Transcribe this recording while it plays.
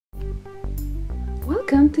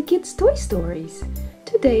Welcome to Kids Toy Stories!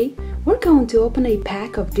 Today we're going to open a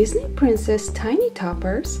pack of Disney Princess Tiny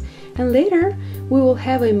Toppers, and later we will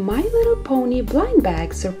have a My Little Pony blind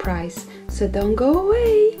bag surprise, so don't go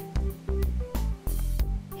away!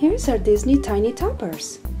 Here's our Disney Tiny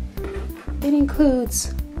Toppers. It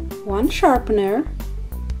includes 1 sharpener,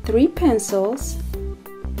 3 pencils,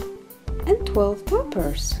 and 12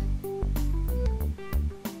 toppers.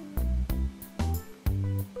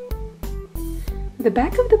 The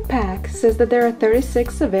back of the pack says that there are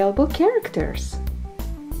 36 available characters.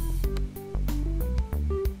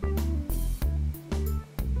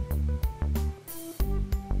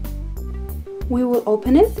 We will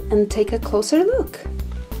open it and take a closer look.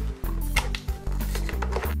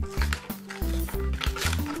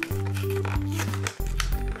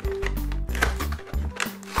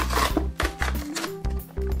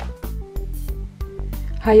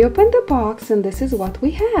 I opened the box and this is what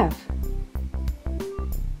we have.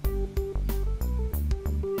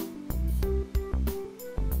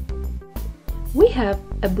 We have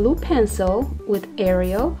a blue pencil with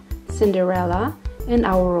Ariel, Cinderella, and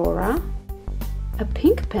Aurora, a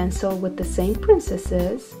pink pencil with the same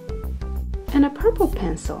princesses, and a purple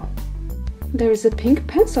pencil. There is a pink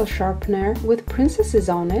pencil sharpener with princesses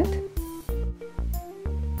on it.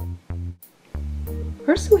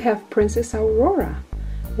 First we have Princess Aurora,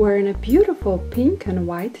 wearing a beautiful pink and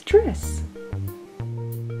white dress.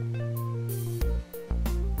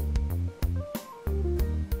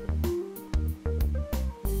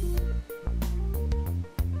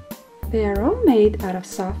 They are all made out of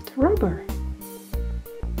soft rubber.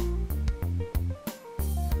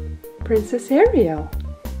 Princess Ariel,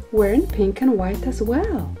 wearing pink and white as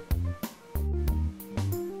well.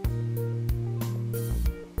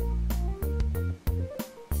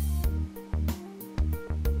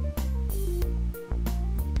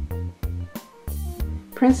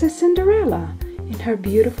 Princess Cinderella in her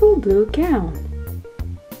beautiful blue gown.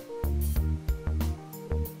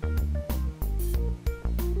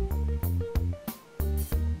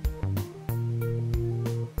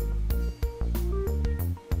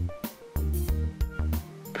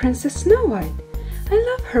 Princess Snow White.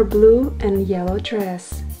 I love her blue and yellow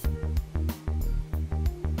dress.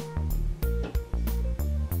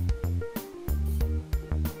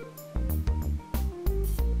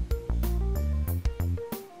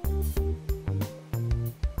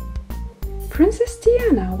 Princess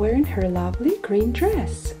Tiana wearing her lovely green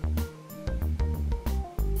dress.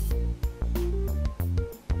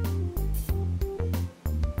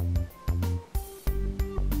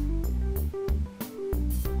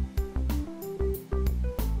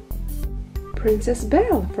 Princess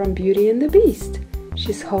Belle from Beauty and the Beast.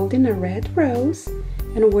 She's holding a red rose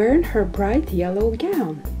and wearing her bright yellow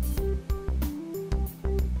gown.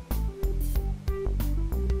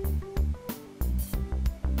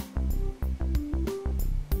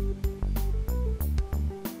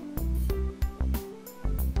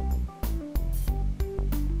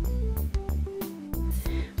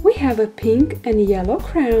 We have a pink and yellow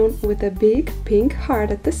crown with a big pink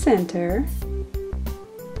heart at the center.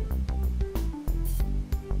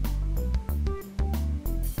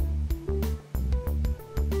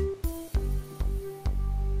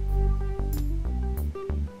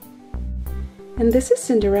 And this is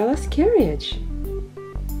Cinderella's carriage,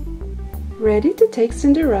 ready to take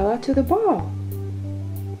Cinderella to the ball.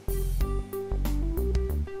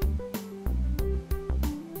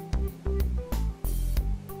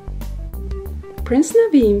 Prince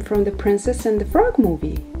Naveen from The Princess and the Frog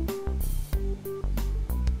movie.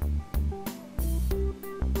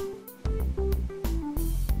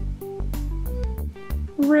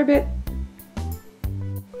 Ribbit.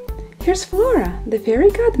 Here's Flora, the fairy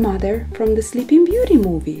godmother from the Sleeping Beauty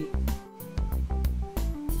movie.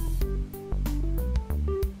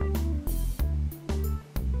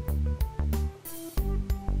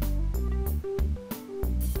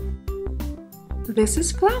 This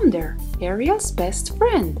is Flounder, Ariel's best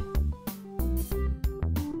friend.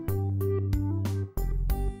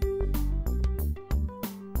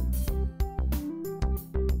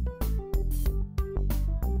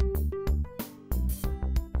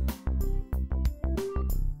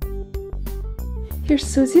 Here's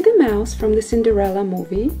Suzy the Mouse from the Cinderella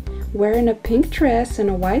movie, wearing a pink dress and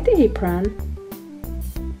a white apron.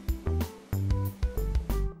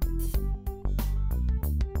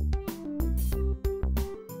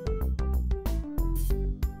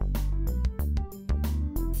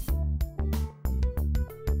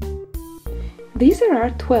 These are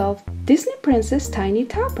our 12 Disney Princess Tiny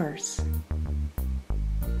Toppers.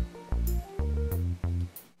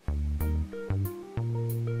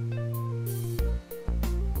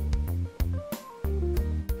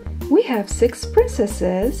 have 6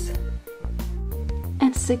 princesses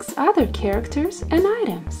and 6 other characters and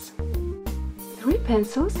items. 3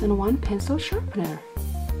 pencils and 1 pencil sharpener.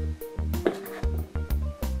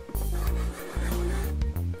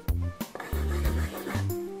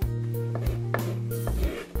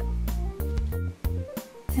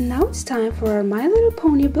 And now it's time for our My Little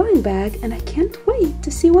Pony blind bag, and I can't wait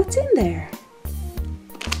to see what's in there.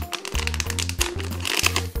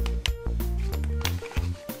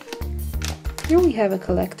 Here we have a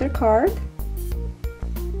collector card.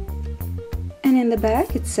 And in the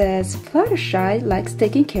back it says, Fluttershy likes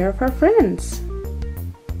taking care of her friends.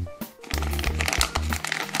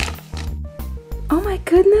 Oh my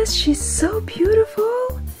goodness, she's so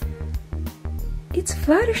beautiful! It's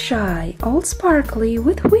Fluttershy, all sparkly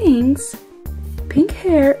with wings, pink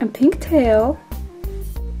hair and pink tail,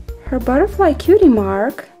 her butterfly cutie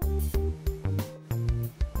mark,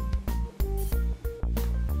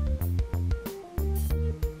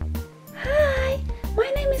 Hi, my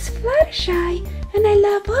name is Fluttershy and I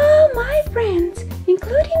love all my friends,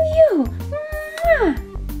 including you. Mwah!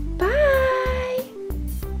 Bye!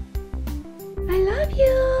 I love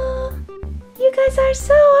you! You guys are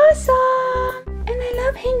so awesome! And I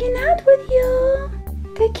love hanging out with you.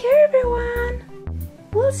 Take care, everyone.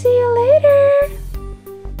 We'll see you later.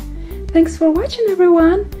 Thanks for watching,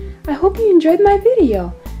 everyone. I hope you enjoyed my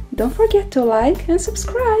video. Don't forget to like and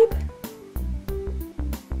subscribe.